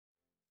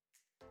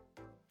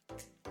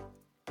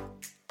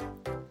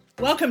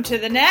Welcome to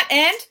the Nat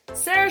and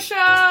Sarah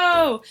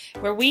Show,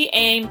 where we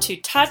aim to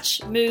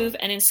touch, move,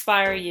 and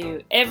inspire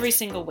you every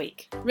single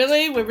week.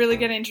 Really? We're really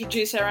going to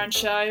introduce our own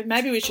show?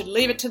 Maybe we should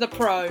leave it to the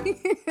pro.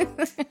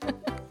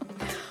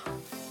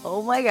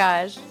 Oh my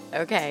gosh.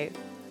 Okay,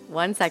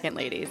 1 second,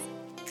 ladies.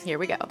 Here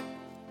we go.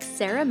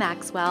 Sarah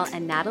Maxwell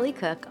and Natalie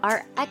Cook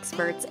are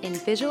experts in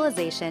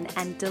visualization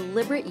and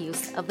deliberate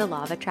use of the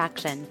law of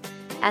attraction.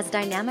 As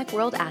dynamic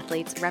world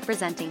athletes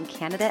representing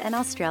Canada and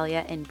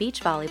Australia in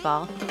beach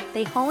volleyball,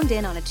 they honed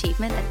in on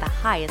achievement at the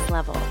highest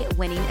level.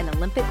 Winning an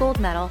Olympic gold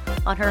medal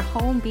on her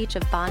home beach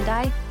of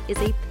Bondi is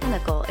a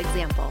pinnacle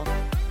example.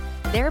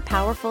 Their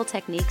powerful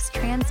techniques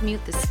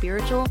transmute the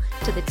spiritual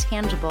to the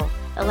tangible,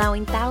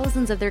 allowing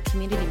thousands of their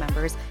community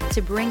members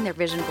to bring their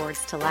vision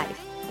boards to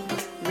life.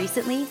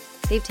 Recently,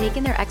 they've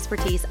taken their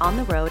expertise on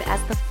the road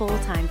as the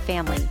full-time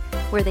family,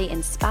 where they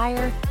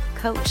inspire,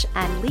 coach,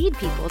 and lead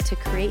people to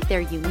create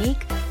their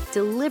unique,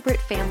 deliberate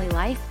family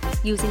life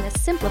using a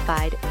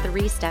simplified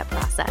 3-step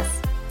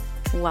process.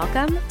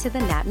 Welcome to the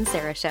Nat and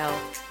Sarah Show.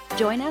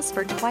 Join us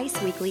for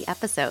twice-weekly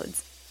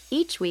episodes.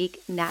 Each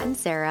week, Nat and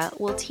Sarah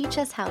will teach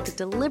us how to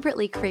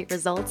deliberately create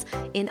results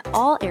in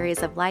all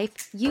areas of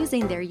life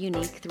using their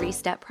unique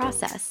 3-step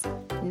process.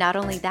 Not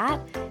only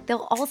that,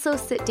 they'll also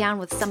sit down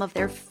with some of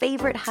their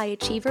favorite high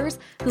achievers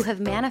who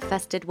have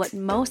manifested what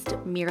most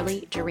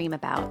merely dream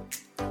about.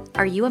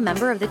 Are you a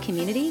member of the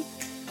community?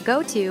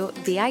 Go to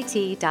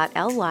bit.ly/The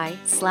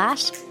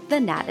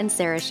Nat and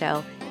Sarah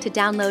Show to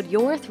download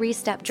your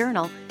 3-step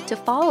journal to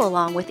follow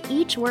along with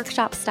each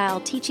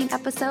workshop-style teaching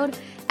episode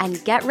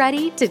and get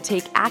ready to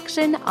take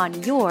action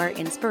on your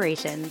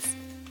inspirations.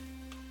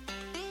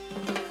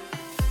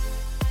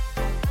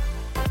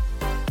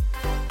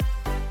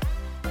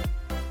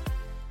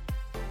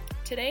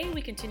 Today,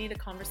 we continue the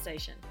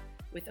conversation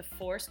with a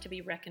force to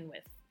be reckoned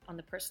with on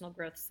the personal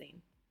growth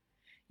scene.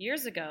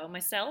 Years ago,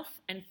 myself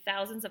and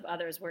thousands of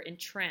others were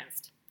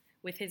entranced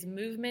with his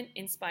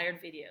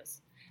movement-inspired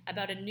videos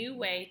about a new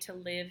way to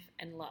live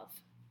and love.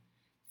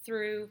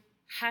 Through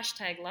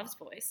 #Love's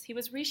Voice, he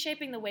was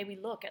reshaping the way we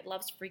look at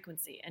love's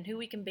frequency and who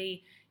we can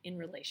be in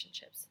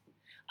relationships.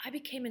 I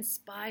became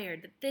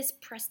inspired that this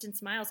Preston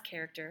Smiles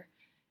character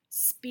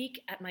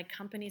speak at my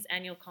company's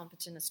annual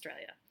conference in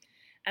Australia,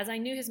 as I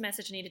knew his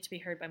message needed to be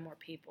heard by more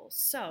people.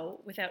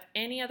 So, without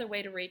any other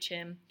way to reach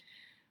him,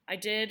 I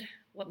did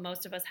what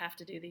most of us have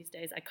to do these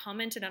days. I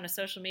commented on a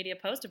social media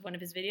post of one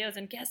of his videos,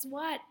 and guess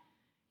what?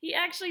 He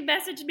actually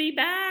messaged me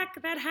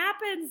back. That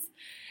happens.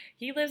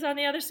 He lives on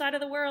the other side of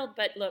the world.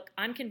 But look,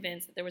 I'm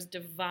convinced that there was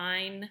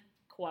divine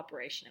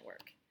cooperation at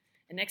work.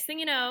 And next thing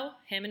you know,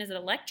 him and his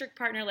electric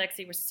partner,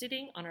 Lexi, were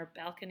sitting on our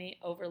balcony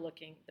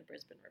overlooking the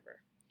Brisbane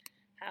River.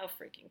 How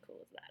freaking cool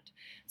is that?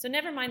 So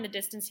never mind the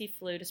distance he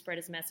flew to spread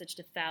his message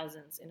to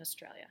thousands in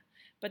Australia.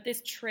 But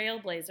this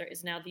trailblazer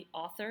is now the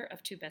author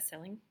of 2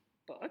 best-selling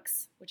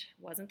books, which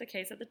wasn't the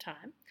case at the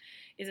time,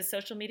 is a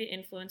social media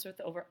influencer with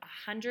over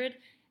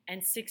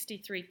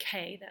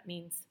 163K, that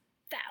means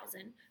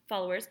 1,000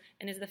 followers,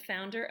 and is the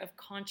founder of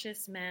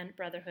Conscious Man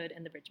Brotherhood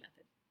and the Bridge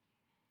Method.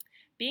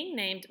 Being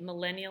named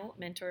Millennial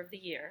Mentor of the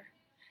Year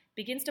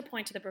begins to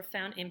point to the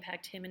profound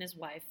impact him and his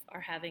wife are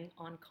having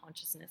on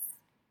consciousness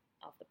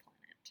of the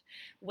planet.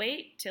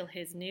 Wait till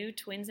his new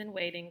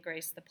twins-in-waiting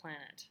grace the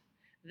planet.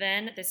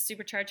 Then this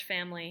supercharged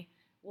family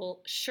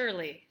will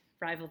surely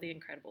rival the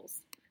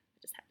Incredibles. I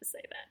just have to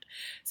say that.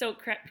 So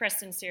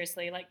Preston,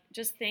 seriously,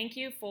 just thank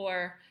you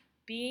for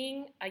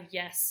being a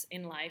yes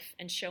in life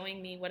and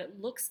showing me what it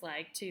looks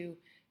like to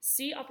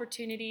see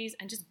opportunities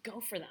and just go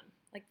for them.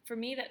 For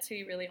me, that's who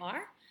you really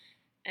are.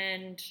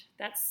 And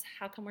that's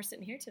how come we're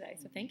sitting here today.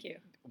 So thank you.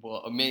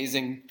 Well,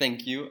 amazing.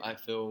 Thank you. I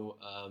feel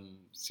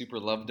super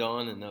loved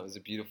on, and that was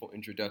a beautiful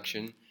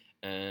introduction.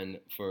 And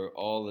for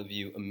all of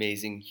you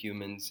amazing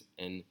humans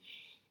and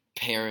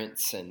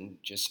parents and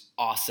just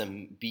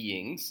awesome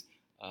beings,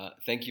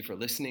 thank you for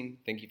listening.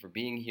 Thank you for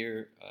being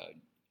here.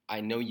 I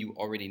know you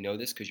already know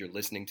this because you're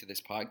listening to this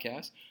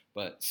podcast,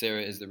 but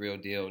Sarah is the real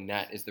deal.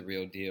 Nat is the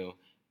real deal.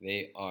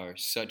 They are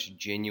such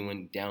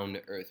genuine,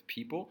 down-to-earth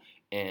people,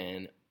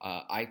 and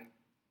I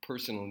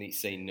personally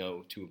say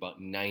no to about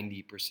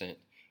 90%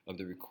 of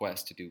the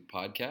requests to do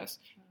podcasts.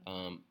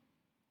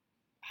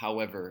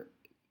 However,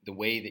 the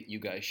way that you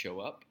guys show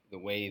up, the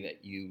way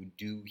that you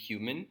do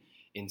human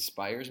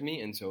inspires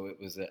me, and so it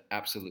was an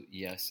absolute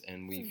yes,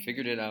 and we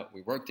figured it out,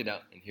 we worked it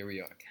out, and here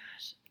we are.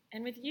 Gosh,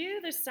 and with you,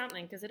 there's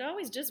something, because it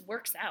always just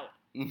works out.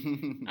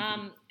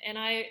 And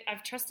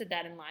I've trusted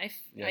that in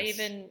life. Yes. I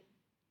even,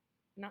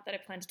 not that I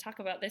plan to talk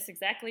about this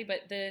exactly,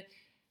 but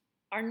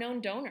our known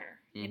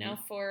donor,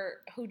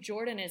 for who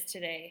Jordan is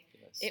today.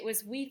 Yes. It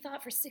was, we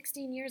thought for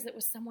 16 years it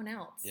was someone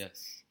else.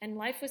 Yes. And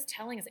life was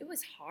telling us it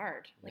was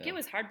hard. It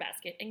was hard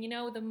basket. And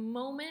the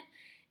moment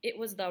it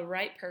was the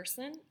right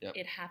person,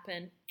 it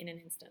happened in an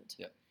instant.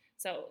 Yep.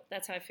 So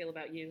that's how I feel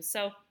about you.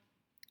 So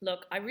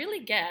look, I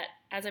really get,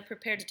 as I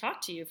prepared to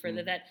talk to you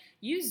further, that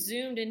you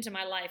zoomed into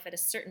my life at a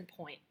certain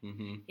point.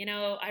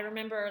 I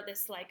remember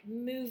this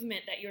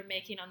movement that you were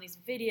making on these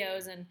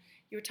videos, and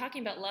you were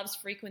talking about love's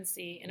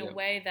frequency in a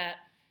way that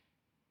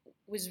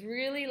was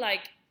really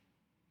like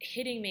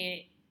hitting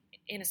me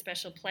in a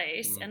special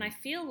place. And I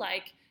feel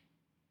like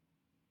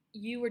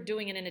you were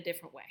doing it in a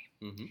different way.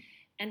 Mm-hmm.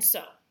 And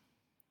so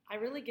I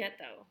really get,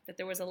 though, that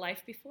there was a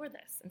life before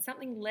this and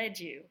something led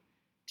you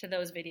to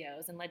those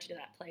videos and led you to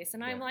that place.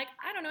 And I'm like,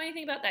 I don't know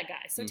anything about that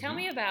guy. So tell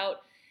me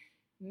about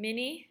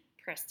Mini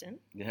Preston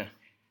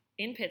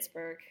in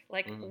Pittsburgh.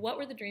 Like, what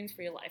were the dreams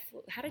for your life?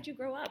 How did you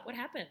grow up? What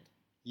happened?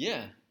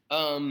 Yeah.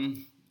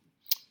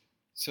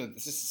 So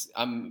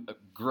I'm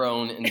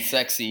grown and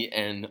sexy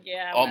and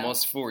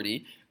almost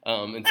 40.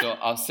 And so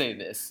I'll say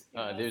this.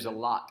 There's a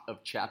lot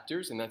of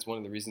chapters, and that's one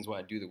of the reasons why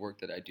I do the work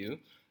that I do.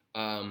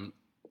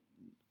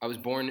 I was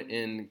born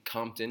in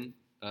Compton.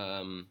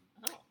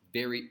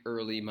 Very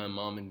early, my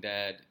mom and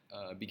dad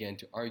began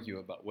to argue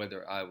about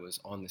whether I was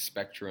on the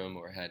spectrum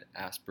or had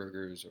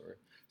Asperger's or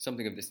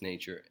something of this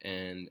nature.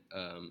 And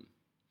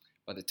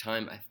by the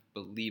time I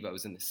believe I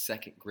was in the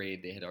second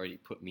grade, they had already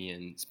put me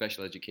in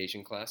special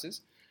education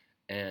classes.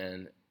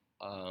 And,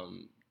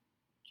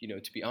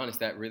 to be honest,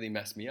 that really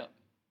messed me up.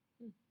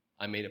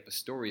 I made up a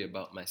story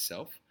about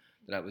myself,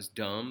 that I was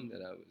dumb,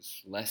 that I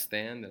was less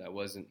than, that I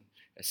wasn't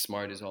as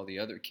smart as all the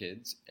other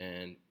kids.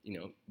 And,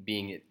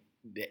 being at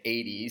the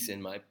 80s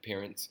and my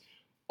parents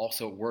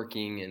also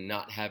working and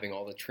not having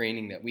all the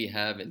training that we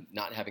have and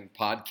not having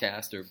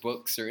podcasts or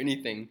books or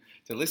anything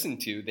to listen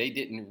to, they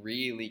didn't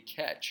really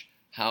catch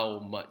how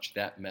much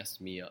that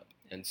messed me up.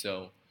 And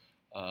so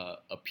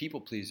a people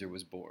pleaser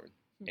was born.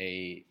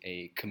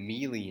 A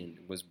chameleon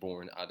was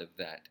born out of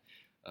that.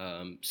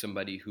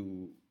 Somebody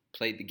who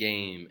played the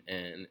game.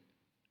 And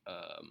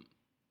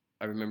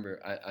I remember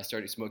I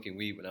started smoking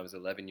weed when I was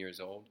 11 years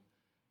old.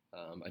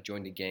 I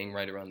joined a gang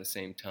right around the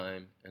same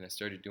time, and I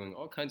started doing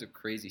all kinds of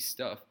crazy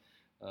stuff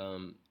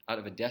out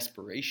of a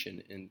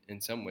desperation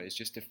in some ways,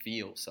 just to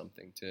feel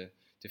something, to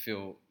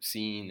feel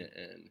seen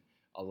and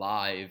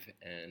alive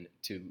and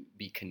to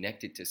be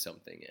connected to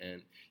something.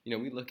 And,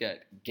 we look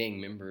at gang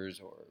members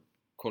or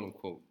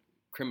quote-unquote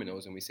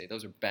criminals and we say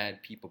those are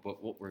bad people,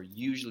 but what we're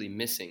usually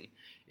missing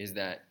is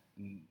that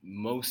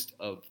most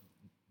of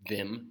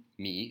them,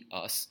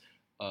 us,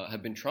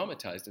 have been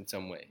traumatized in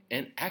some way.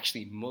 And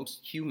actually, most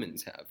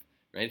humans have,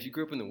 right? If you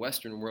grew up in the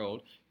Western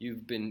world,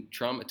 you've been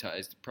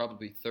traumatized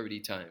probably 30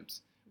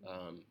 times,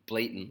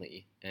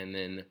 blatantly, and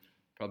then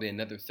probably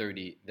another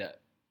 30 that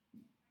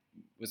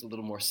was a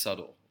little more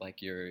subtle,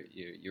 like your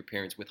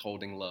parents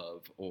withholding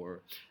love,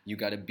 or you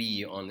got a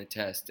B on the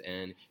test,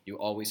 and you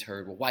always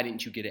heard, well, why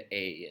didn't you get an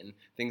A? And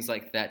things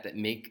like that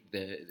make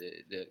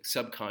the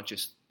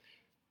subconscious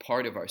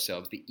part of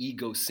ourselves, the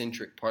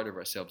egocentric part of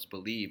ourselves,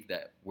 believe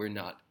that we're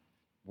not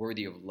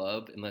worthy of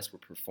love unless we're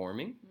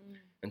performing.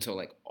 And so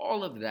like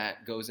all of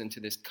that goes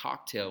into this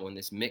cocktail and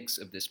this mix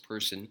of this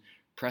person,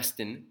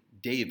 Preston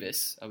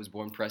Davis. I was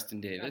born Preston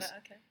Davis.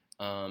 Okay.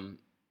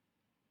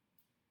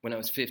 When I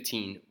was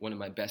 15, one of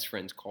my best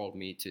friends called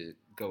me to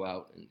go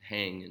out and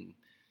hang and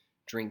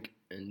drink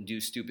and do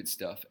stupid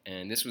stuff.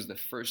 And this was the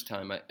first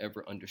time I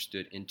ever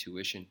understood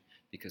intuition,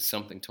 because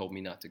something told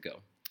me not to go.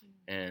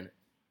 And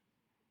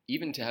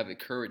even to have the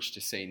courage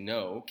to say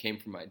no came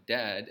from my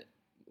dad.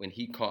 When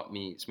he caught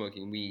me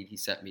smoking weed, he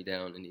sat me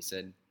down and he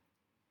said,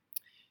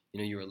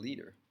 you're a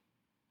leader.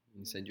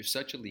 And he said, you're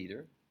such a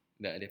leader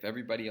that if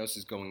everybody else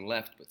is going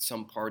left, but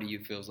some part of you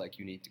feels like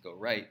you need to go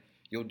right,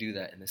 you'll do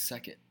that in a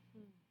second.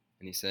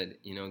 And he said,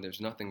 there's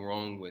nothing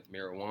wrong with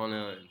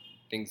marijuana and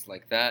things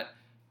like that.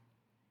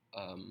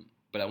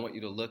 But I want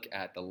you to look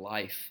at the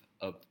life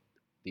of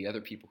the other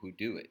people who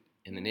do it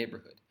in the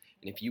neighborhood.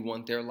 And if you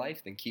want their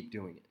life, then keep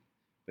doing it.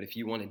 But if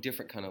you want a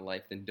different kind of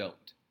life, then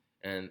don't.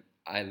 And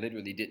I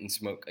literally didn't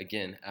smoke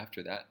again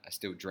after that. I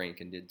still drank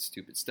and did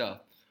stupid stuff.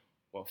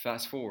 Well,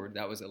 fast forward,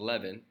 that was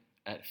 11.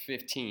 At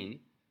 15,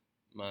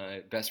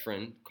 my best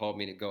friend called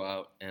me to go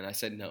out, and I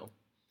said no.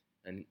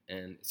 And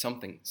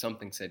something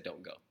said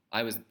don't go.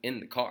 I was in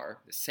the car,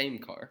 the same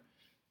car,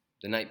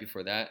 the night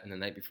before that, and the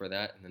night before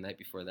that, and the night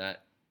before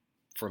that,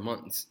 for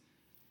months.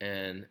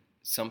 And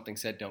something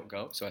said don't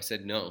go, so I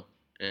said no.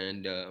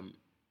 And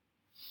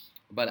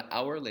about an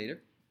hour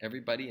later,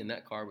 everybody in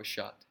that car was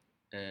shot.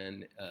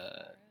 And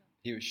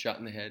he was shot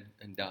in the head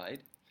and died.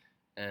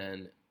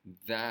 And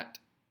that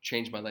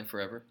changed my life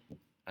forever.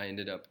 I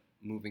ended up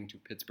moving to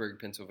Pittsburgh,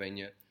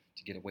 Pennsylvania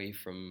to get away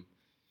from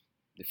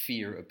the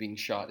fear of being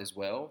shot as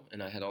well.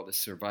 And I had all this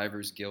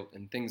survivor's guilt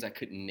and things I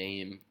couldn't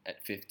name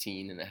at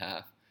 15 and a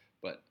half,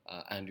 but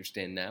I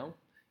understand now.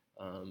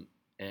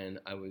 And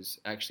I was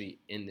actually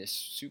in this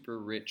super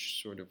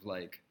rich sort of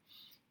like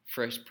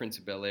Fresh Prince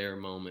of Bel-Air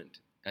moment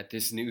at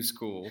this new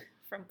school.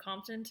 From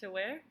Compton to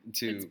where?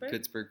 To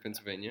Pittsburgh,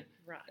 Pennsylvania.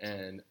 Right.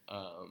 And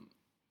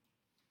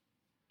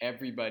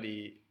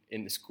everybody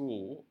in the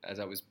school, as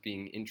I was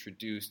being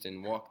introduced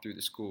and walked through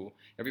the school,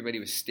 everybody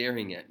was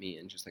staring at me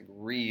and just like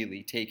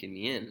really taking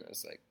me in. I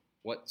was like,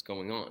 what's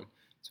going on?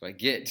 So I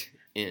get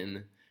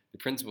in the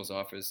principal's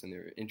office and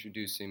they're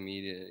introducing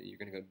me to, you're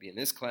going to go be in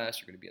this class,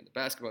 you're going to be on the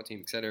basketball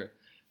team, etc.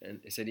 And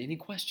they said, any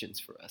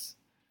questions for us?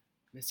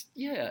 And I said,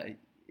 yeah.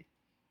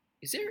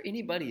 Is there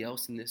anybody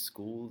else in this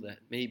school that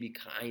maybe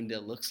kind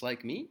of looks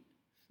like me?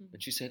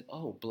 And she said,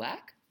 "Oh,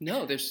 black?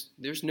 No, there's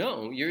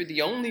no. You're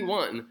the only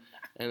one."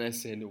 And I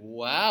said,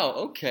 "Wow,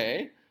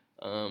 okay."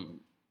 And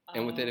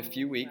within a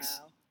few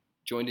weeks,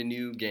 joined a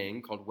new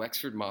gang called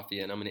Wexford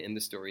Mafia, and I'm going to end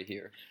the story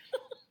here.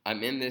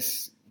 I'm in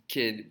this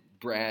kid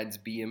Brad's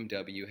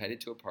BMW,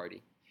 headed to a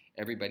party.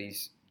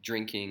 Everybody's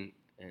drinking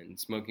and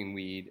smoking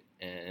weed,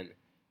 and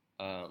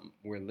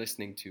we're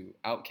listening to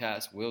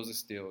Outkast, Wheels of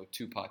Steel,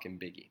 Tupac, and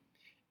Biggie.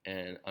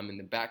 And I'm in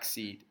the back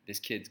seat. This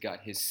kid's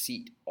got his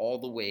seat all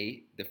the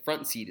way. The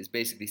front seat is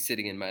basically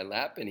sitting in my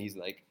lap, and he's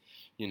like,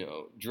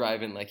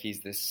 driving like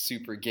he's this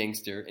super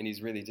gangster, and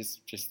he's really just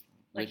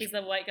like he's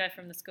the white guy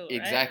from the school,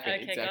 exactly,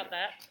 right? Okay, exactly.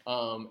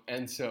 got that.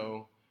 And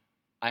so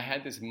I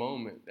had this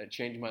moment that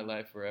changed my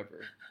life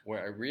forever,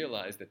 where I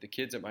realized that the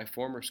kids at my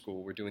former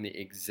school were doing the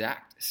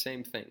exact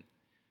same thing,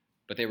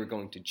 but they were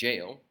going to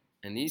jail,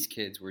 and these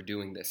kids were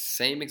doing the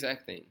same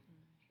exact thing,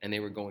 and they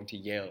were going to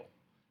Yale.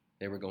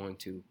 They were going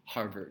to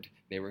Harvard.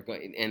 They were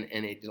going, and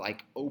it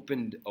like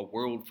opened a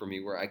world for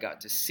me where I got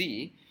to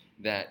see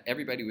that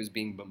everybody was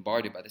being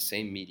bombarded by the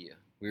same media.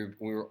 We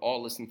were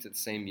all listening to the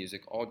same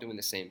music, all doing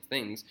the same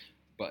things,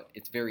 but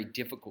it's very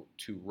difficult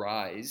to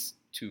rise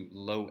to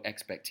low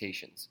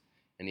expectations.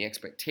 And the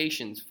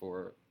expectations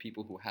for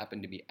people who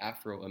happen to be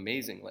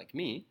Afro-amazing like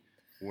me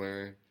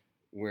were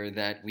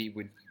that we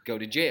would go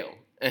to jail.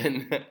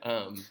 And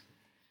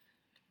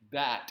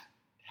that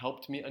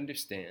helped me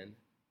understand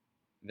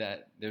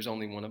that there's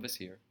only one of us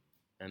here,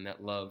 and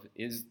that love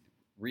is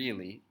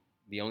really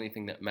the only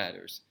thing that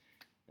matters.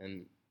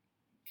 And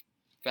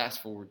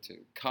fast forward to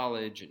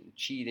college and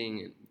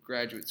cheating and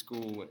graduate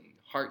school and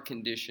heart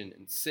condition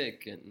and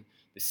sick and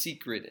The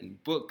Secret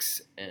and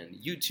books and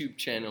YouTube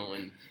channel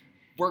and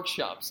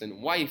workshops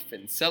and wife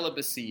and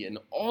celibacy and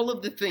all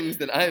of the things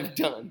that I've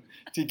done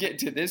to get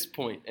to this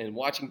point, and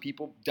watching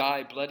people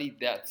die bloody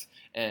deaths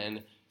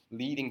and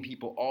leading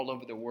people all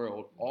over the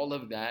world. All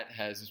of that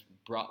has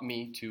brought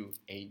me to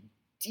a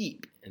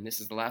deep, and this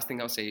is the last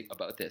thing I'll say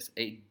about this,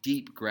 a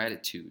deep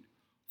gratitude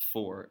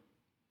for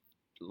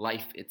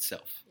life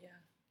itself. Yeah.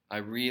 I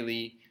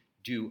really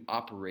do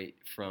operate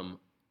from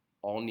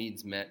all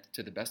needs met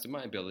to the best of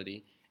my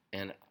ability,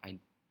 and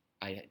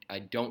I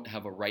don't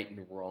have a right and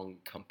a wrong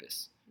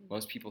compass. Mm-hmm.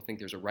 Most people think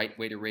there's a right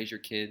way to raise your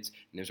kids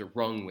and there's a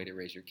wrong way to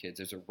raise your kids.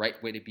 There's a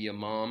right way to be a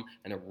mom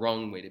and a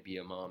wrong way to be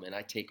a mom, and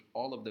I take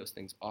all of those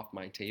things off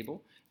my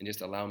table and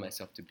just allow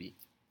myself to be.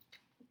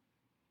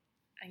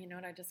 And you know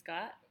what I just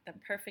got? The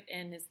perfect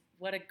end is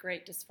what a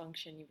great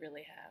dysfunction you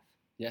really have.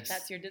 Yes.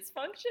 That's your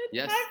dysfunction?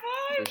 Yes,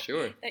 high five! for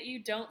sure. That you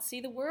don't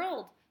see the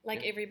world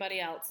like everybody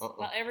else.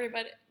 Not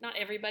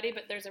everybody,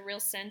 but there's a real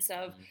sense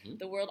of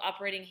the world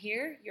operating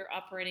here, you're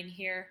operating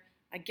here.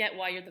 I get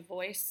why you're the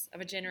voice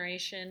of a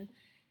generation.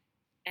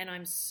 And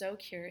I'm so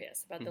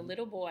curious about the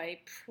little boy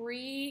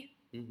pre-label.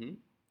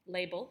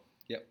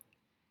 Yep.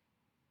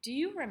 Do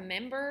you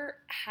remember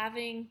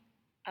having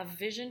a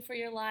vision for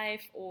your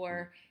life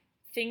or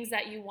things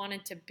that you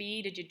wanted to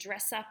be? Did you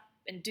dress up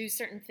and do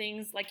certain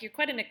things? Like, you're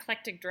quite an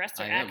eclectic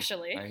dresser,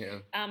 actually.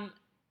 I am.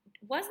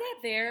 Was that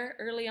there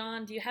early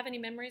on? Do you have any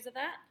memories of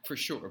that? For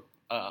sure.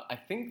 I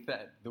think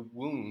that the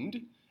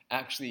wound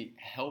actually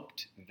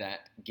helped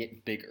that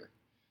get bigger.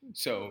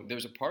 So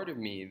there's a part of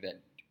me that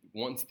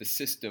once the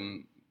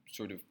system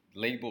sort of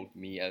labeled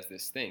me as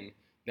this thing,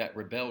 that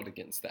rebelled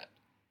against that.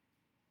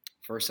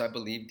 First I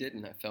believed it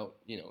and I felt,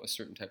 a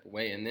certain type of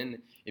way. And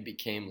then it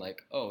became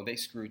like, oh, they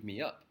screwed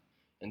me up.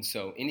 And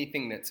so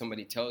anything that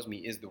somebody tells me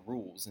is the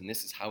rules and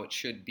this is how it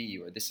should be,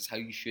 or this is how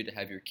you should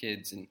have your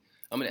kids. And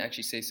I'm going to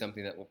actually say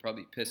something that will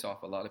probably piss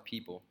off a lot of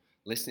people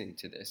listening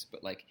to this.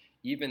 But like,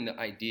 even the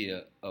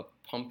idea of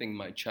pumping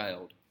my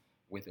child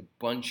with a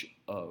bunch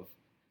of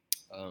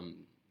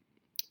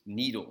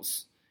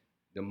needles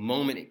the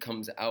moment it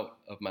comes out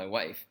of my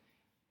wife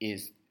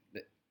is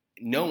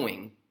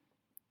knowing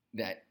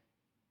that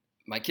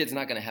my kid's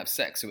not going to have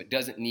sex, so it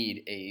doesn't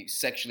need a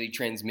sexually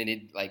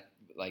transmitted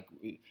what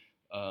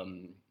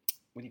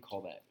do you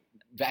call that?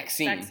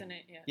 Vaccine.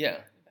 Vaccinate, yeah.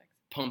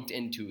 Pumped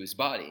into his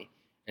body.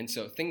 And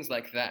so things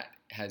like that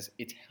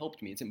it's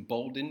helped me. It's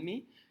emboldened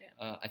me.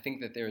 Yeah. I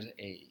think that there's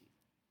a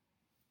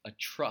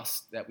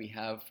trust that we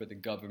have for the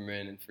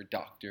government and for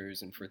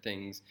doctors and for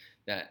things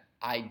that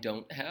I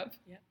don't have.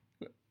 Yeah.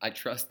 I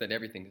trust that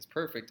everything is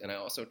perfect, and I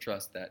also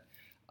trust that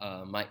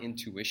my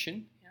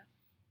intuition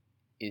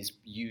is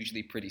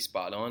usually pretty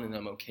spot on, and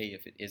I'm okay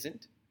if it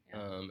isn't.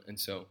 Yeah. And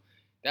so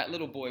that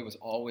little boy was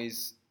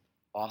always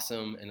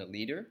awesome and a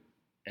leader,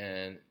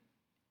 and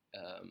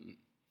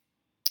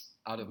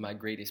out of my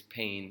greatest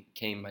pain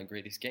came my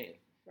greatest gain.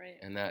 Right.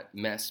 And that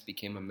mess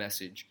became a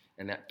message,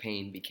 and that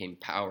pain became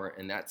power,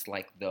 and that's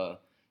like the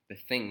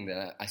thing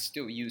that I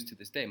still use to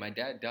this day. My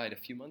dad died a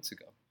few months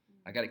ago.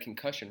 I got a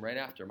concussion right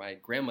after. My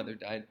grandmother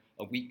died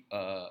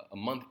a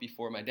month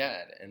before my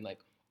dad, and like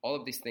all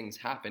of these things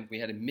happened. We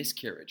had a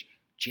miscarriage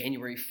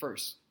January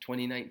 1st,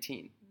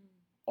 2019.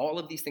 All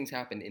of these things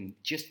happened in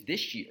just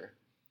this year,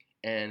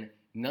 and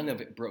none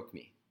of it broke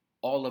me.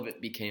 All of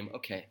it became,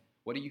 okay,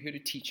 what are you here to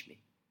teach me?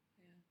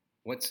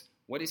 Yeah.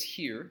 What is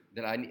here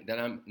that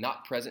I'm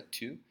not present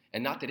to,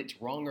 And not that it's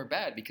wrong or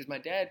bad, because my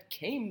dad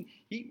came,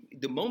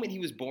 the moment he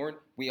was born,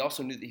 we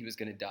also knew that he was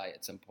going to die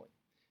at some point.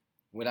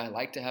 Would I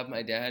like to have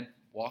my dad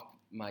walk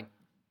my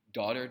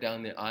daughter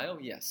down the aisle?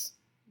 Yes.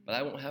 But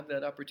I won't have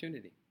that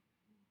opportunity.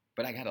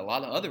 But I got a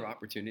lot of other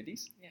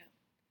opportunities. Yeah.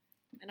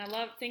 And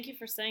thank you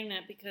for saying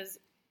that, because,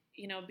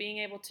 being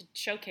able to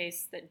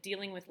showcase that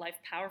dealing with life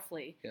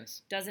powerfully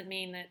doesn't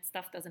mean that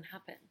stuff doesn't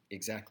happen.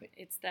 Exactly.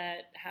 It's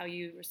that how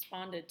you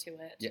responded to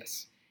it.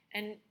 Yes.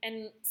 And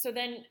so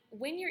then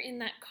when you're in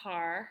that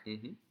car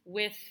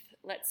with,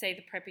 let's say,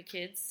 the preppy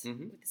kids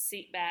with the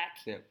seat back,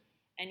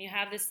 and you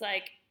have this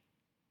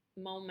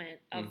moment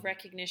of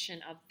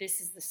recognition of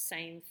this is the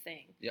same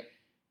thing. Yep.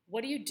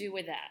 What do you do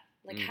with that?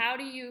 How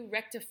do you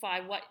rectify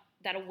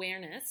that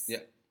awareness? Yeah.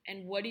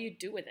 And what do you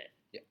do with it?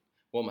 Yeah.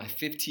 Well, my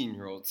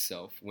 15-year-old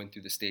self went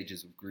through the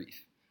stages of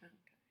grief. Okay.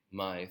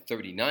 My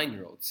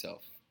 39-year-old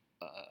self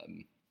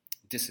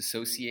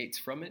disassociates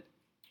from it,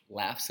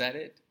 laughs at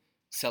it,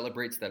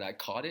 celebrates that I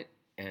caught it,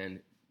 and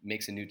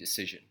makes a new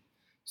decision.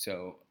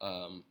 So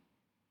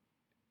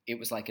it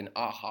was like an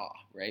aha,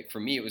 right? For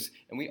me, it was,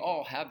 and we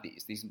all have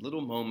these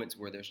little moments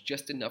where there's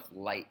just enough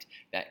light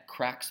that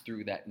cracks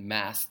through that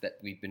mask that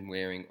we've been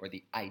wearing, or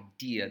the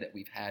idea that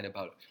we've had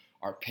about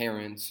our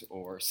parents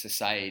or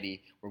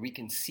society, where we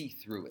can see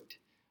through it.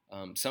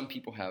 Some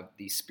people have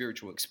these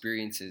spiritual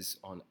experiences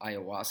on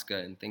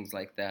ayahuasca and things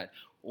like that,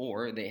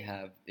 or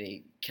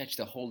they catch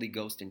the Holy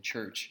Ghost in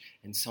church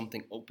and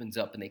something opens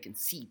up and they can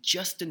see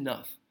just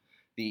enough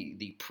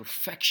the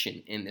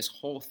perfection in this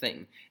whole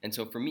thing. And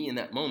so for me in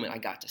that moment, I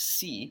got to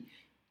see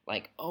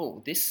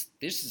this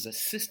is a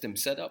system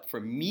set up for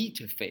me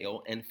to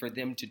fail and for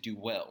them to do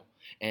well.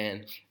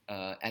 And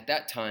at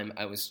that time,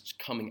 I was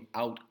coming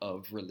out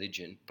of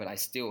religion, but I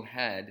still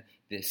had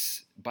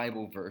this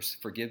Bible verse,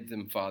 "Forgive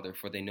them, Father,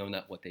 for they know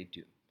not what they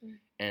do." Mm.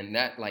 And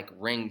that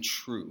rang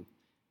true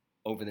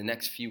over the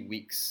next few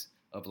weeks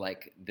of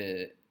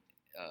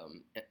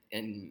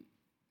and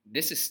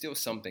this is still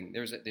something.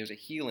 There's a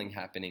healing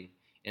happening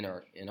in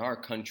our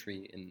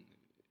country, and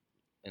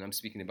I'm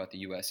speaking about the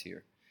U.S.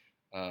 here,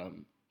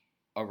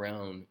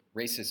 around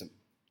racism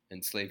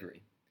and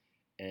slavery.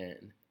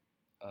 And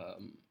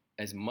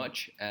as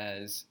much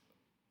as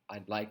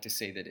I'd like to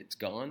say that it's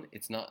gone,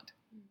 it's not.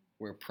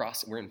 We're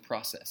in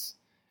process.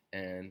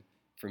 And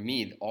for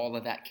me, all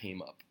of that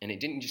came up. And it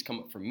didn't just come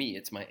up for me,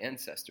 it's my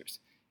ancestors.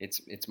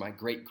 It's my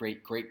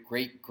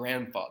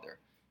great-great-great-great-grandfather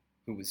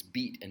who was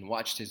beat and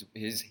watched his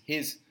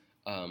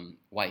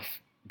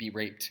wife be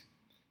raped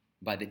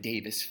by the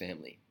Davis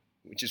family,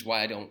 which is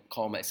why I don't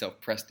call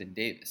myself Preston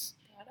Davis.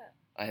 Got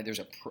it. There's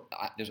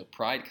a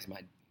pride because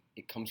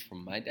it comes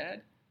from my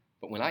dad.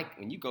 But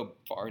when you go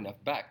far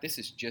enough back, this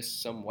is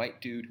just some white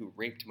dude who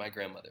raped my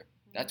grandmother.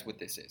 That's what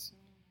this is.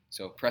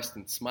 So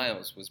Preston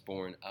Smiles was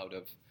born out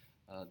of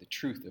the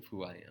truth of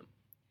who I am.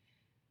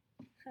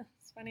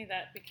 It's funny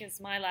that, because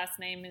my last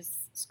name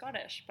is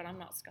Scottish, but I'm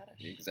not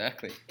Scottish.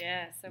 Exactly.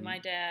 Yeah, so my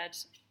dad,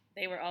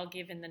 they were all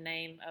given the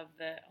name of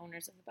the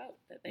owners of the boat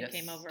that they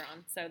came over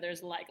on. So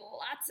there's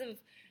lots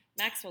of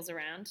Maxwells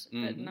around,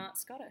 but not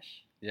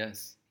Scottish.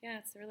 Yes. Yeah,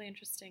 it's really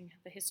interesting,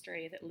 the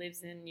history that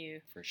lives in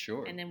you. For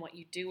sure. And then what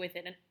you do with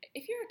it. And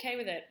if you're okay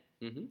with it,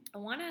 I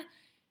want to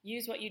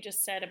use what you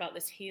just said about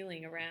this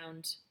healing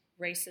around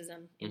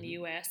racism in the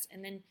U.S.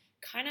 and then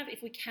kind of,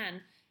 if we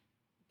can,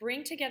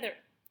 bring together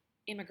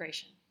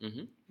immigration,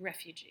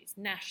 refugees,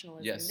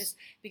 nationalism,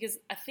 because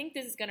I think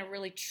this is going to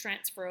really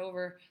transfer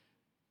over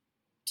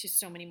to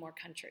so many more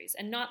countries.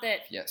 And not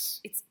that it's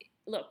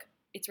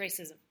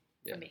racism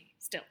for me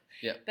still.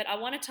 Yeah. But I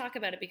want to talk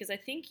about it because I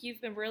think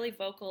you've been really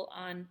vocal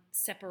on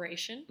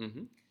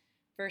separation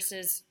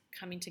versus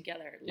coming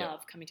together,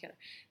 love coming together.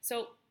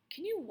 So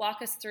can you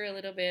walk us through a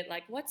little bit,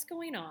 what's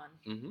going on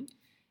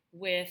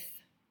with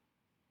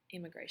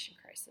immigration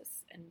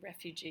crisis and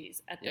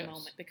refugees at the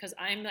moment? Because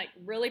I'm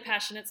really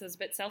passionate, so it's a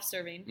bit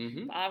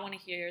self-serving, but I want to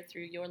hear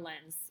through your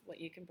lens what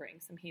you can bring,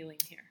 some healing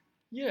here.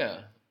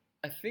 Yeah,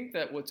 I think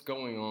that what's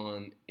going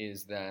on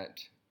is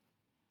that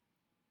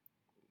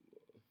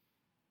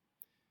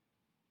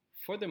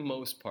for the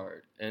most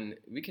part, and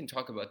we can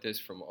talk about this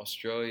from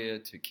Australia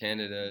to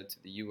Canada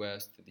to the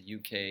US to the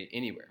UK,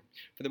 anywhere.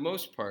 For the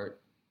most part,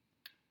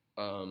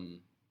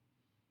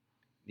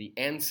 the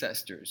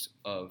ancestors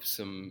of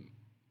some,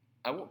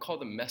 I won't call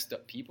them messed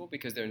up people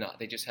because they're not.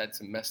 They just had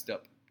some messed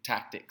up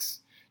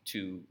tactics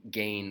to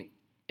gain,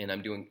 and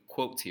I'm doing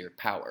quotes here,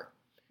 power.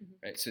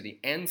 Right? So the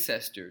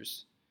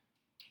ancestors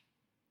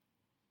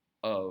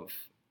of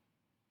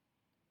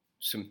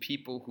some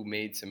people who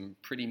made some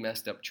pretty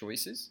messed up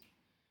choices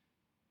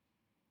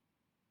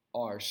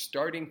are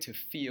starting to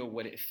feel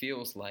what it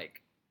feels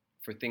like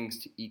for things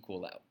to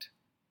equal out.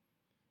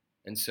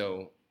 And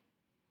so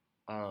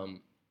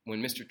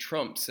when Mr.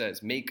 Trump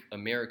says, "Make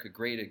America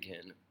great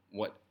again,"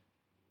 what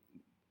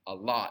a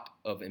lot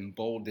of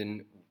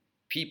emboldened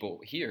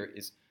people hear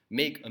is,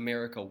 "Make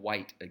America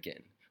white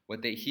again."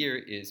 What they hear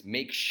is,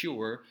 make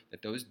sure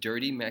that those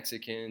dirty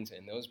Mexicans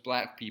and those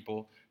black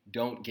people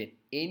don't get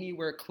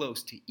anywhere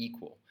close to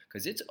equal.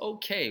 Because it's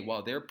okay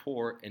while they're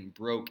poor and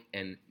broke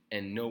and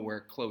and nowhere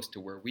close to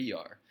where we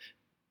are,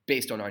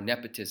 based on our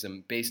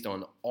nepotism, based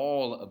on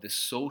all of the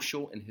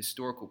social and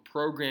historical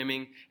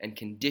programming and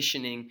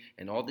conditioning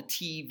and all the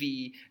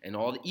TV and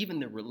even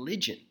the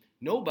religion.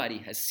 Nobody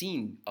has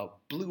seen a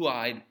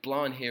blue-eyed,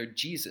 blonde-haired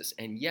Jesus,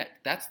 and yet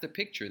that's the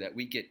picture that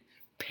we get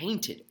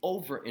painted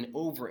over and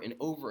over and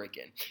over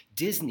again.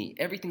 Disney,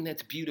 everything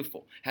that's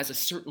beautiful has a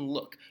certain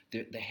look.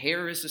 The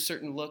hair is a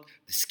certain look.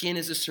 The skin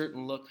is a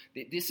certain look.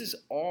 This is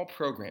all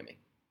programming.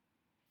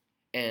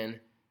 And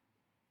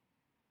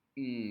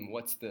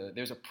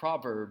there's a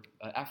proverb,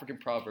 African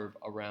proverb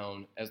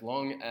around, as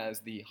long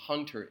as the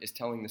hunter is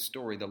telling the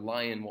story, the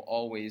lion will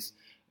always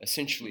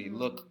essentially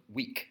look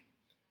weak,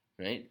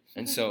 right?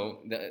 And so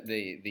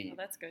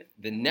that's good.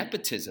 The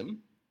nepotism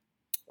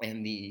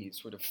and the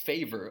sort of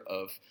favor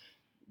of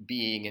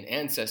being an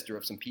ancestor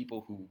of some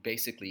people who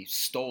basically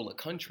stole a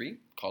country,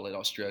 call it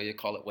Australia,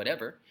 call it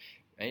whatever,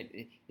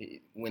 right?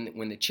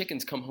 When the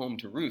chickens come home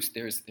to roost,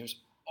 there's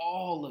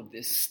all of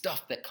this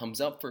stuff that comes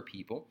up for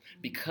people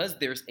because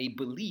there's a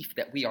belief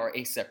that we are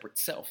a separate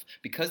self,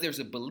 because there's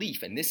a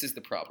belief, and this is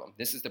the problem.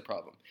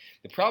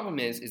 The problem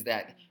is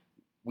that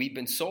we've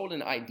been sold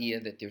an idea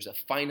that there's a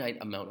finite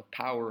amount of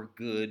power,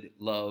 good,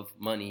 love,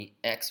 money,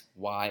 X,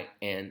 Y,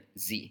 and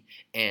Z.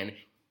 And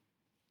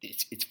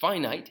it's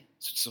finite,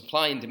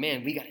 supply and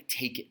demand. We got to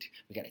take it.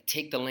 We got to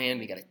take the land.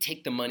 We got to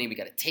take the money. We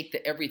got to take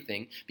the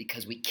everything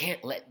because we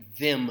can't let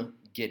them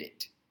get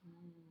it.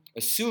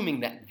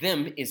 Assuming that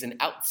them is an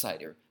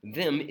outsider,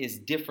 them is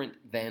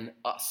different than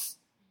us.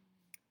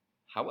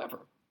 However,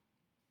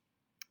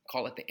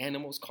 call it the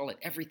animals, call it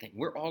everything.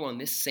 We're all on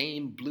this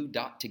same blue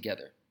dot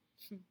together.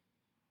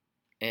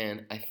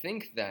 And I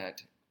think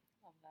that,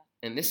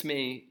 and this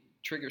may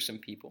trigger some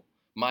people,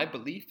 my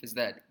belief is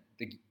that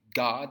the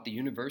God, the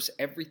universe,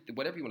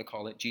 whatever you want to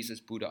call it, Jesus,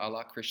 Buddha,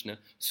 Allah, Krishna,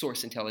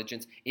 source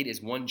intelligence, it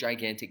is one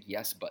gigantic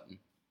yes button.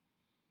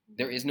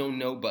 There is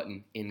no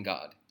button in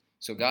God.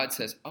 So God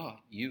says,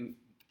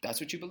 that's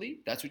what you believe?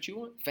 That's what you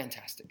want?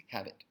 Fantastic.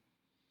 Have it.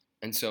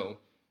 And so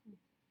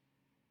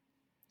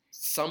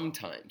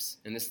sometimes,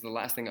 and this is the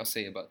last thing I'll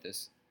say about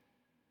this,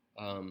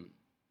 one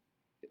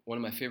of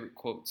my favorite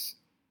quotes,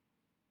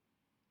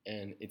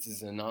 and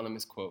it's an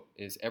anonymous quote,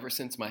 is, "Ever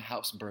since my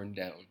house burned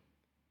down,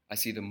 I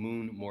see the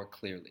moon more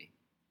clearly."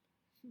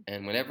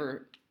 And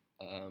whenever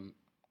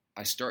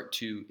I start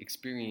to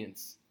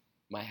experience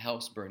my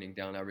house burning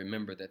down, I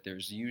remember that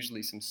there's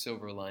usually some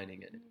silver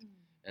lining in it.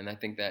 And I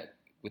think that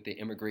with the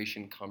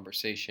immigration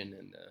conversation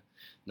and the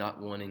not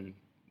wanting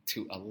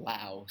to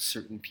allow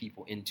certain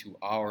people into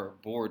our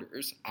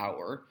borders,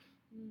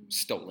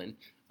 stolen,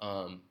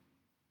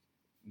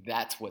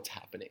 that's what's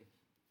happening,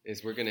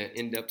 is we're going to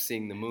end up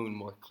seeing the moon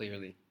more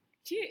clearly.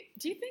 Do you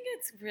think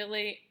it's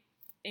really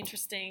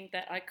interesting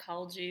that I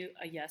called you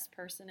a yes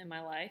person in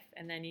my life,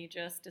 and then you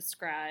just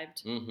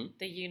described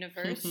the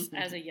universe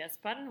as a yes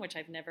button, which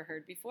I've never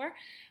heard before?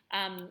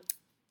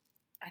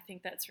 I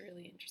think that's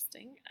really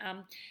interesting.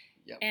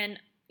 Yep. And,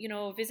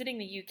 visiting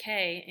the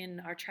UK in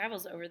our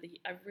travels I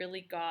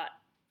really got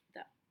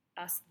the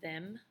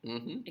us-them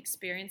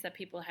experience that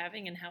people are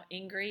having and how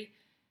angry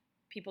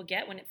people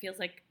get when it feels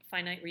like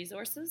finite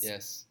resources.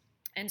 Yes.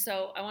 And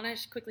so I want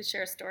to quickly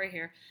share a story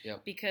here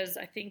Yep. because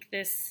I think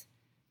this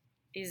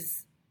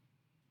is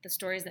the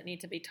stories that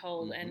need to be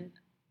told. And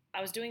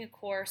I was doing a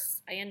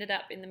course. I ended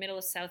up in the middle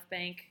of South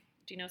Bank.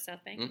 Do you know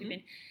South Bank? You've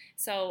been?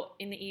 So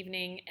in the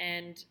evening,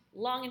 and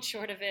long and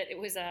short of it, it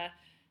was a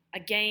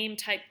game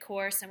type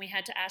course, and we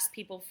had to ask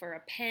people for a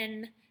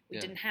pen. We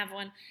didn't have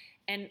one.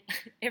 And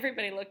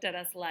everybody looked at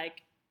us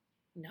like,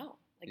 no,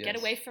 get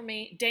away from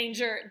me.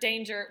 Danger,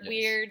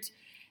 weird.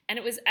 And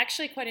it was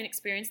actually quite an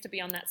experience to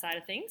be on that side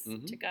of things,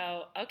 to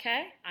go,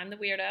 okay, I'm the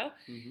weirdo.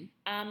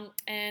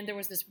 And there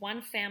was this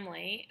one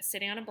family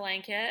sitting on a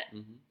blanket,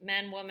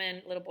 man,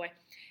 woman, little boy.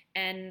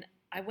 And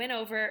I went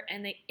over,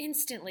 and they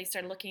instantly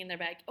started looking in their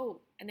bag.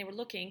 And they were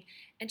looking,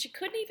 and she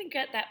couldn't even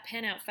get that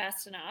pen out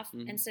fast enough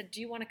and said, "Do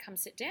you want to come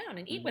sit down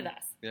and eat with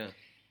us?" Yeah.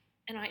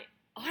 And I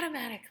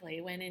automatically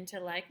went into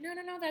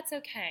no, that's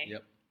okay.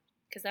 Yep.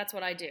 Because that's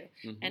what I do.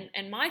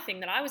 And my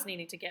thing that I was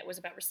needing to get was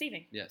about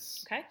receiving.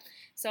 Yes. Okay?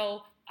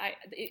 So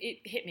it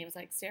hit me. It was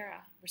like,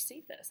 Sarah,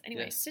 receive this.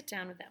 Anyway, sit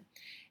down with them.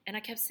 And I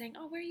kept saying,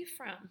 where are you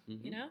from?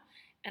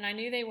 And I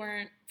knew they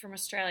weren't from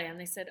Australia. And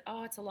they said,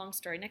 it's a long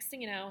story. Next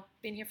thing you know,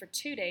 been here for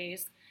 2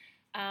 days.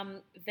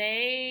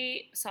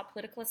 They sought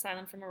political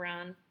asylum from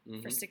Iran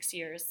for 6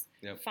 years.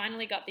 Yep.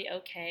 Finally got the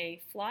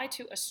okay, fly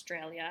to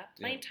Australia,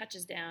 plane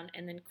touches down,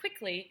 and then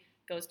quickly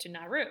goes to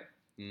Nauru.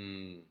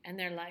 And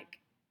they're like,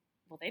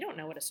 well, they don't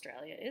know what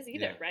Australia is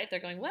either, right? They're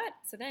going, what?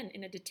 So then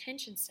in a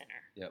detention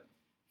center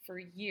for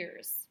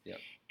years.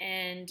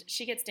 And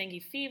she gets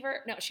dengue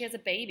fever. No, she has a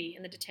baby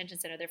in the detention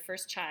center, their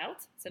first child.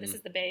 So this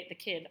is the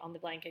kid on the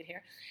blanket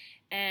here.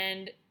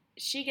 And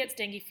she gets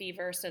dengue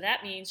fever, so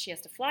that means she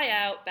has to fly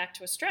out back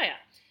to Australia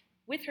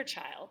with her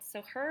child.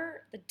 So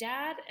the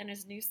dad and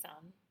his new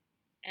son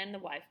and the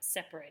wife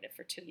separated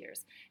for 2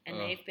 years. And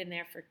they've been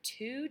there for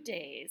 2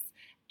 days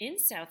in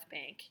South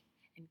Bank.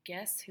 And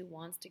guess who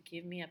wants to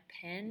give me a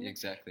pen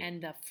Exactly.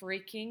 and the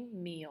freaking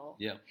meal?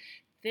 Yeah.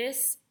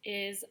 This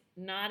is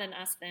not an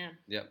us-them.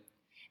 Yep.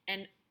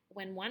 And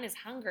when one is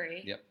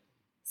hungry, Yep.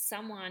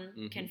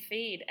 someone can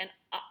feed. And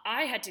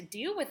I had to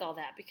deal with all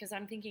that because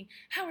I'm thinking,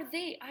 how are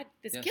they?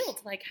 This Yes.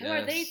 guilt, like, how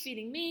are they Yes.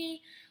 feeding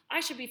me? I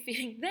should be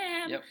feeding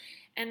them. Yep.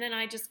 And then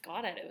I just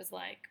got it. It was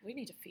like, we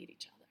need to feed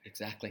each other.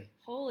 Exactly.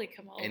 Holy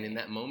camole. And in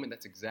that moment,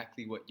 that's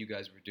exactly what you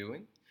guys were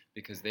doing,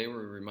 because they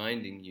were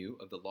reminding you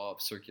of the law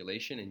of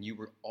circulation, and you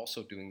were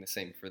also doing the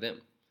same for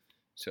them.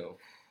 So,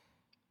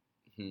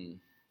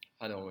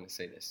 how do I want to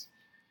say this?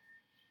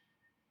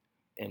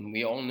 And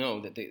we all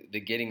know that the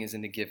getting is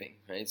in the giving,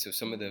 right? So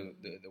some of the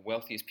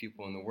wealthiest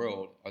people in the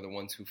world are the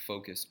ones who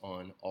focus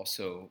on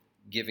also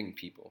giving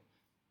people.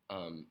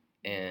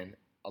 And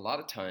a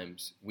lot of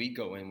times we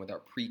go in with our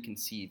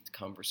preconceived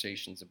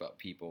conversations about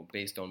people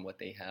based on what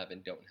they have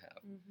and don't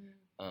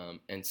have.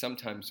 And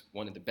sometimes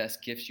one of the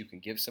best gifts you can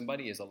give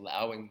somebody is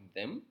allowing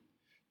them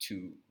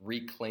to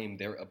reclaim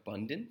their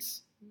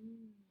abundance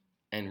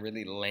and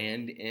really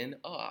land in,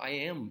 I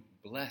am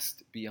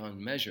blessed beyond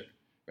measure,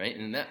 right?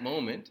 And in that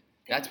moment,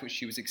 that's what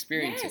she was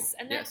experiencing. Yes,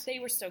 and they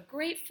were so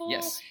grateful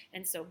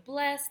and so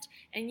blessed.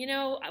 And you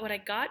know what I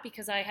got?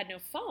 Because I had no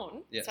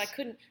phone, so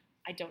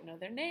I don't know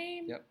their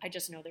name. Yep. I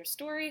just know their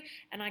story.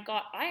 And I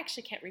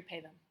actually can't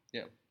repay them.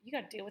 Yeah. You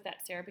got to deal with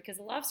that, Sarah, because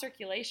the law of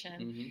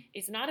circulation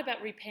is not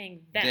about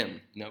repaying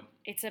them. Nope.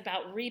 It's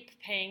about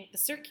repaying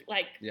the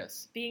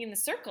being in the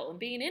circle and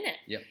being in it.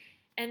 Yep.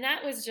 And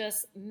that was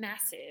just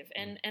massive.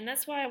 And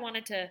that's why I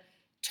wanted to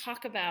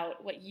talk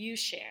about what you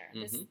share,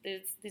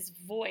 this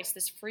voice,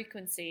 this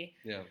frequency.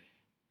 Yeah.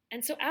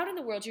 And so out in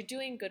the world, you're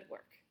doing good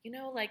work. You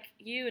know, like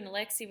you and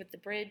Alexi with the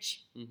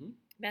bridge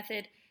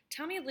method.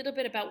 Tell me a little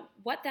bit about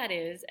what that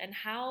is and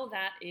how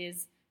that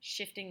is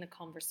shifting the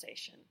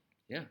conversation.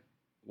 Yeah.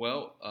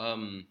 Well,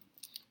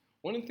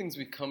 one of the things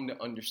we come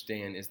to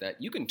understand is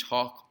that you can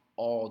talk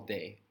all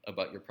day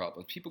about your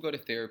problems. People go to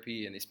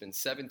therapy and they spend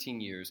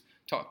 17 years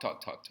talk.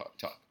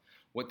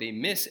 What they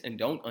miss and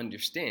don't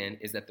understand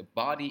is that the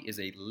body is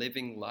a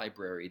living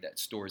library that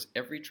stores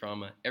every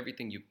trauma,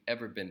 everything you've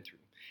ever been through.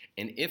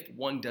 And if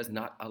one does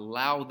not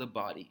allow the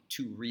body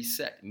to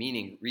reset,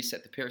 meaning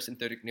reset the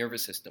parasympathetic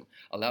nervous system,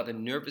 allow the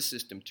nervous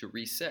system to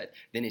reset,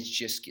 then it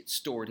just gets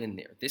stored in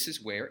there. This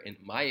is where, in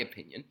my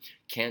opinion,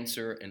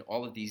 cancer and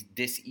all of these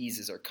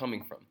diseases are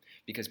coming from,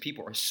 because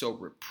people are so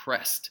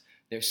repressed.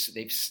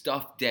 They've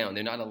stuffed down.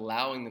 They're not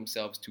allowing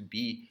themselves to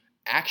be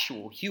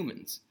actual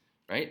humans,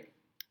 right?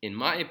 In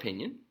my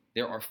opinion,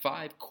 there are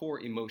 5 core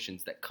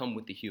emotions that come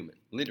with the human,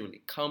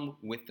 literally come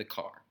with the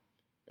car,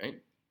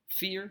 right?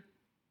 Fear,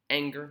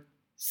 anger,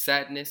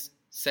 sadness,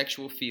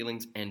 sexual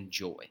feelings, and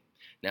joy.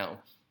 Now,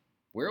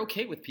 we're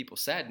okay with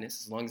people's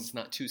sadness as long as it's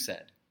not too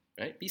sad,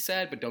 right? Be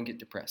sad, but don't get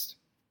depressed.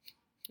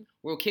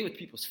 We're okay with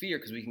people's fear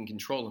because we can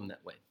control them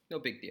that way. No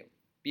big deal.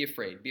 Be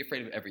afraid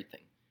of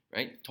everything,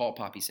 right? Tall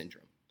poppy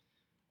syndrome.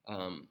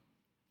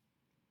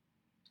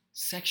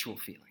 Sexual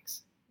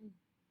feelings.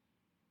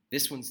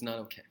 This one's not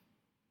okay.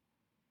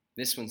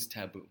 This one's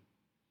taboo.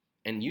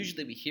 And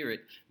usually we hear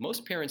it.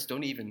 Most parents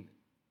don't even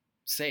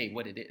say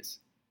what it is.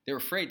 They're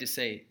afraid to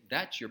say,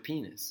 that's your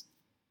penis.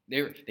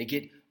 They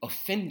get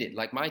offended.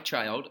 Like my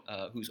child,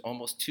 who's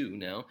almost 2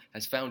 now,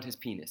 has found his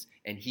penis,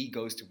 and he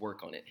goes to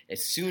work on it.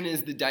 As soon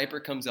as the diaper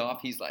comes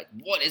off, he's like,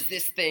 what is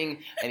this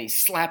thing? And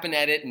he's slapping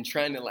at it and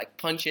trying to like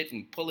punch it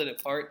and pull it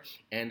apart.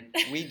 And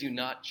we do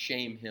not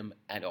shame him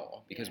at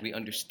all, because we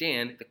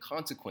understand the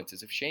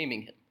consequences of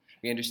shaming him.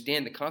 We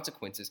understand the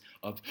consequences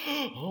of,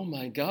 oh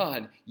my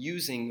God,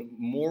 using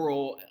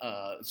moral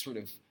sort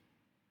of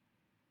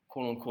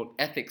quote-unquote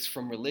ethics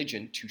from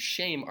religion to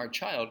shame our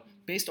child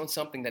based on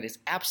something that is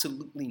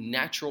absolutely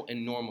natural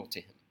and normal to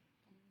him,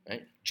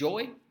 right?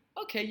 Joy,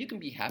 okay, you can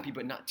be happy,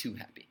 but not too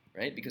happy,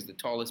 right? Because the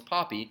tallest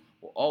poppy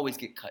will always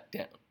get cut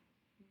down.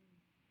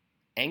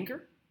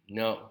 Anger,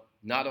 no,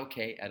 not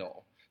okay at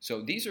all.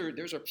 So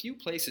there's a few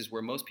places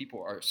where most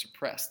people are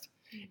suppressed.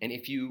 And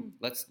if you,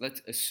 let's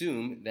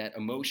assume that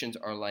emotions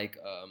are like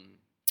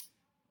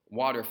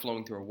water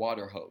flowing through a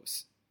water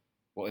hose.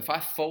 Well, if I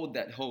fold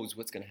that hose,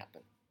 what's going to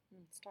happen?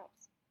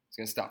 Stops. It's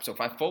going to stop. So if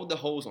I fold the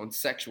hose on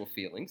sexual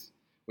feelings,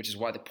 which is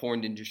why the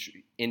porn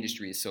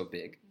industry is so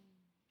big,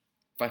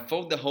 if I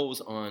fold the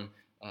hose on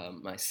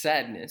my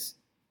sadness,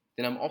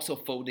 then I'm also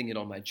folding it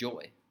on my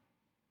joy.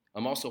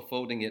 I'm also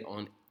folding it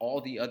on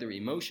all the other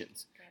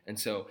emotions. And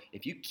so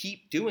if you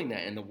keep doing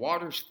that and the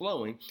water's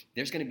flowing,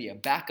 there's going to be a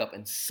backup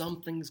and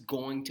something's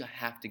going to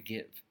have to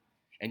give.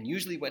 And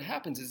usually what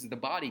happens is the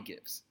body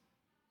gives.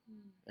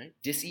 Right?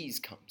 Disease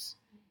comes.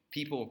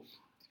 People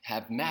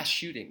have mass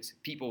shootings.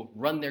 People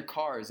run their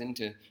cars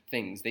into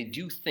things. They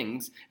do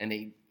things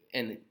and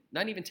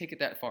not even take it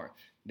that far.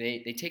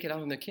 They take it out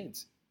on their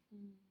kids.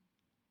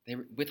 They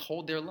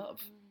withhold their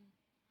love.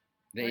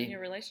 Or in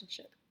your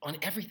relationship. On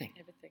everything.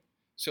 Everything.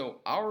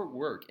 So our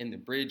work in the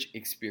Bridge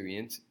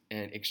experience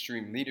and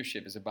Extreme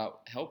Leadership is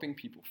about helping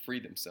people free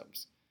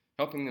themselves,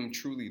 helping them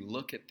truly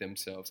look at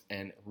themselves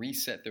and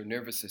reset their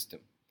nervous system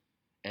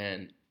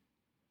and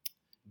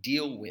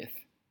deal with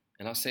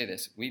and I'll say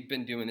this, we've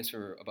been doing this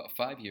for about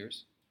 5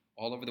 years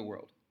all over the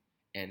world.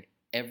 And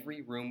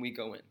every room we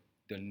go in,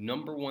 the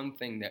number one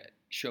thing that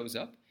shows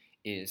up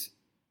is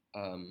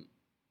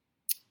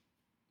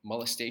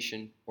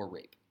molestation or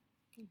rape.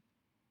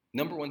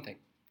 Number one thing.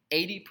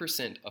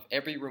 80% of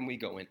every room we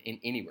go in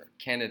anywhere,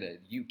 Canada,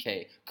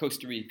 UK,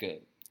 Costa Rica,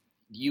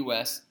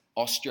 US,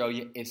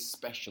 Australia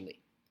especially,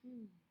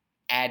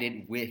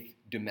 added with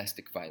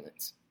domestic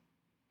violence.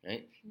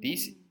 Right?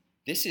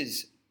 This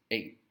is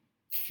a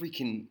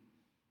freaking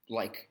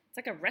it's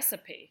like a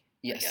recipe.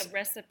 Yes. Like a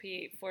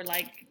recipe for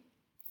like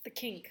the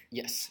kink.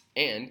 Yes.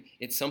 And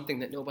it's something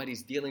that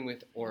nobody's dealing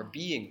with or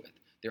being with.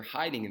 They're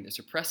hiding and they're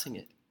suppressing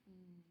it.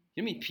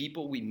 You know how many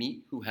people we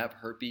meet who have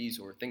herpes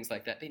or things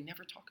like that? They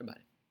never talk about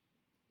it.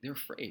 They're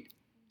afraid.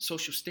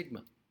 Social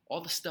stigma.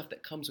 All the stuff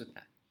that comes with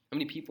that. How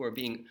many people are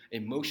being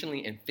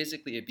emotionally and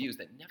physically abused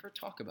that never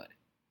talk about it?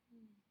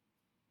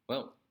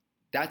 Well,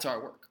 that's our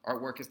work. Our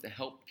work is to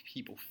help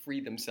people free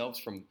themselves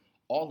from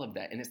all of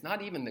that. And it's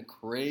not even the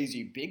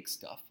crazy big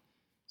stuff.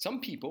 Some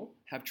people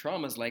have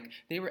traumas like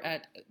they were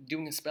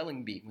doing a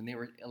spelling bee when they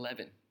were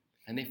 11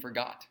 and they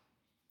forgot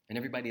and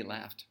everybody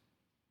laughed.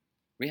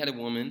 We had a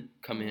woman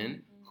come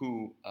in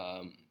who,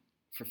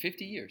 for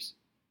 50 years,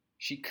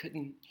 she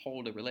couldn't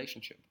hold a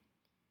relationship.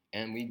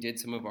 And we did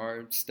some of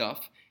our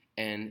stuff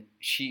and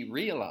she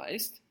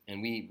realized,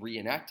 and we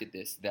reenacted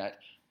this, that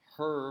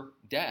her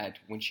dad,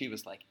 when she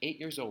was like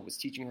 8 years old, was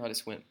teaching her how to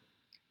swim.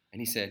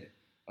 And he said,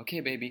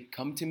 okay, baby,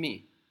 come to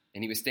me.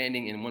 And he was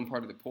standing in one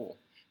part of the pool.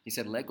 He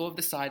said, let go of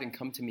the side and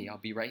come to me. I'll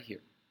be right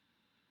here.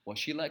 Well,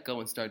 she let go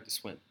and started to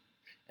swim.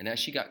 And as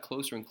she got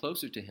closer and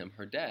closer to him,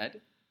 her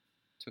dad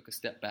took a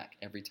step back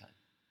every time.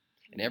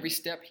 And every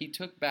step he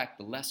took back,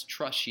 the less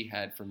trust she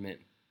had for men.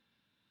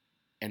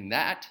 And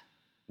that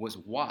was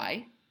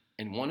why,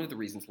 and one of the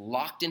reasons,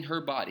 locked in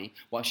her body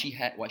why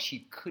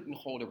she couldn't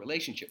hold a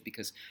relationship.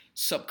 Because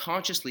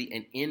subconsciously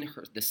and in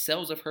the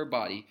cells of her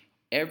body,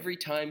 every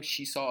time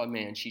she saw a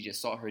man, she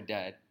just saw her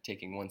dad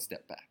taking one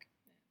step back.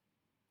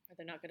 Or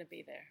they're not going to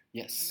be there.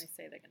 Yes. When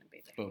they say they're going to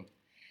be there. Boom.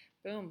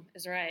 Boom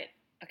is right.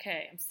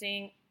 Okay, I'm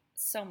seeing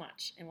so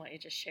much in what you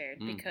just shared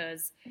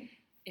because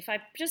if I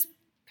just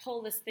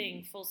pull this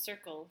thing full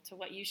circle to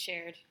what you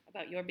shared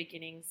about your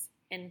beginnings,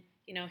 and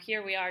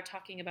here we are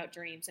talking about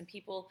dreams, and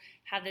people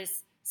have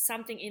this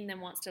something in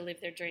them wants to live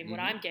their dream. What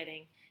I'm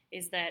getting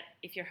is that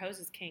if your hose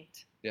is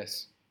kinked,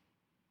 yes,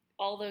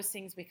 all those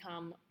things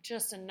become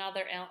just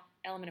another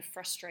element of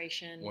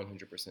frustration.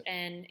 100%.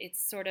 And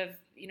it's sort of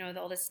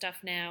all this stuff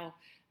now.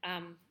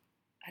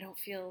 I don't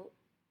feel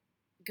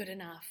good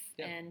enough,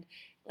 and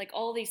like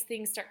all these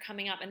things start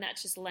coming up, and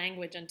that's just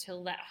language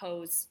until that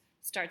hose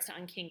starts to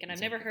unkink. And I've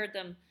never heard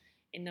them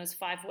in those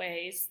 5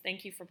 ways.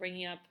 Thank you for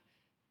bringing up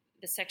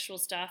the sexual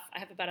stuff. I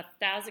have about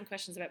 1,000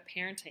 questions about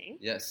parenting.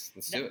 Yes,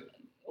 let's do it.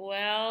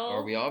 Well,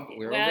 are we all?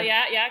 We're well, over?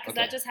 yeah, because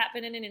that just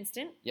happened in an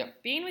instant.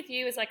 Yep. Being with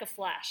you is like a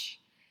flash.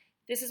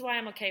 This is why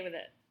I'm okay with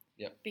it.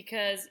 Yep.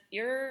 Because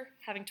you're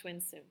having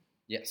twins soon.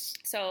 Yes.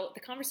 So the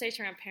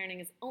conversation around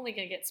parenting is only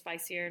going to get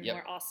spicier and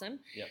more awesome.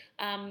 Yep.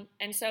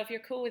 And so if you're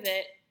cool with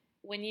it,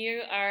 when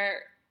you are,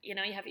 you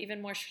have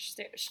even more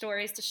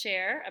stories to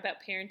share about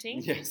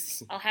parenting.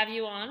 Yes. I'll have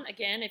you on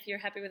again if you're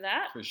happy with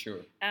that. For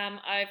sure.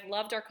 I've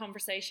loved our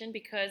conversation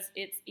because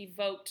it's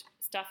evoked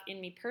stuff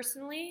in me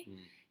personally.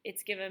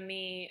 It's given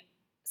me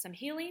some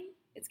healing.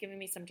 It's given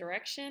me some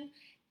direction.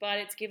 But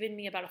it's given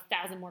me about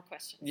 1,000 more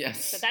questions.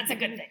 Yes. So that's a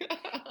good thing.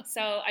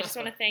 So I just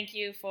want to thank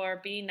you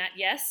for being that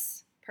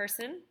yes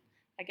person.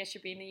 I guess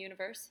you're being the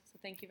universe. So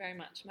thank you very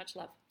much. Much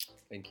love.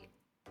 Thank you.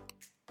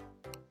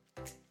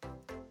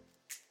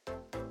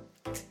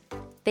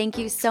 Thank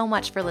you so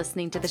much for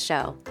listening to the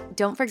show.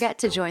 Don't forget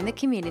to join the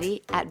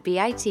community at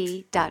bit.ly/The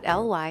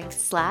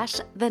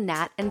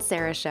Nat and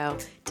Sarah Show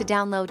to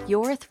download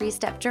your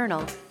 3-step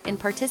journal and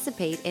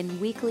participate in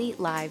weekly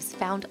lives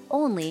found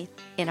only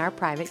in our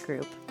private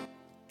group.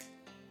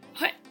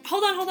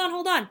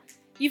 Hold on.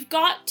 You've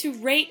got to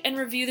rate and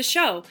review the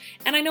show.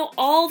 And I know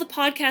all the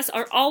podcasts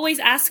are always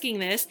asking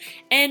this.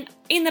 And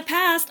in the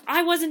past,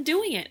 I wasn't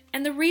doing it.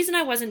 And the reason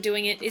I wasn't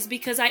doing it is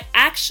because I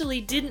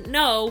actually didn't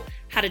know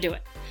how to do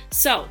it.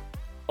 So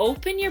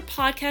open your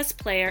podcast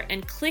player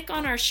and click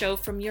on our show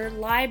from your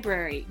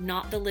library,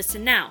 not the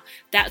Listen Now.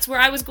 That's where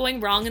I was going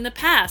wrong in the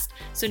past.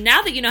 So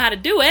now that you know how to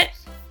do it,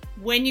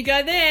 when you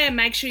go there,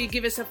 make sure you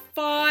give us a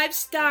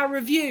 5-star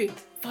review.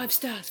 5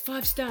 stars,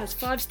 5 stars,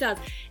 5 stars.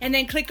 And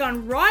then click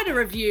on write a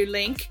review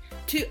link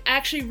to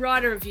actually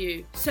write a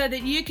review so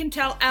that you can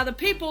tell other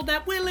people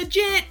that we're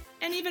legit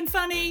and even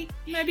funny,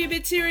 maybe a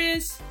bit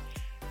serious.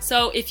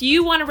 So if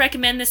you want to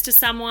recommend this to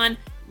someone,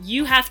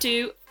 you have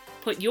to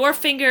put your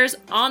fingers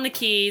on the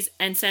keys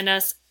and send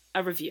us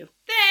a review.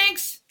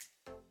 Thanks!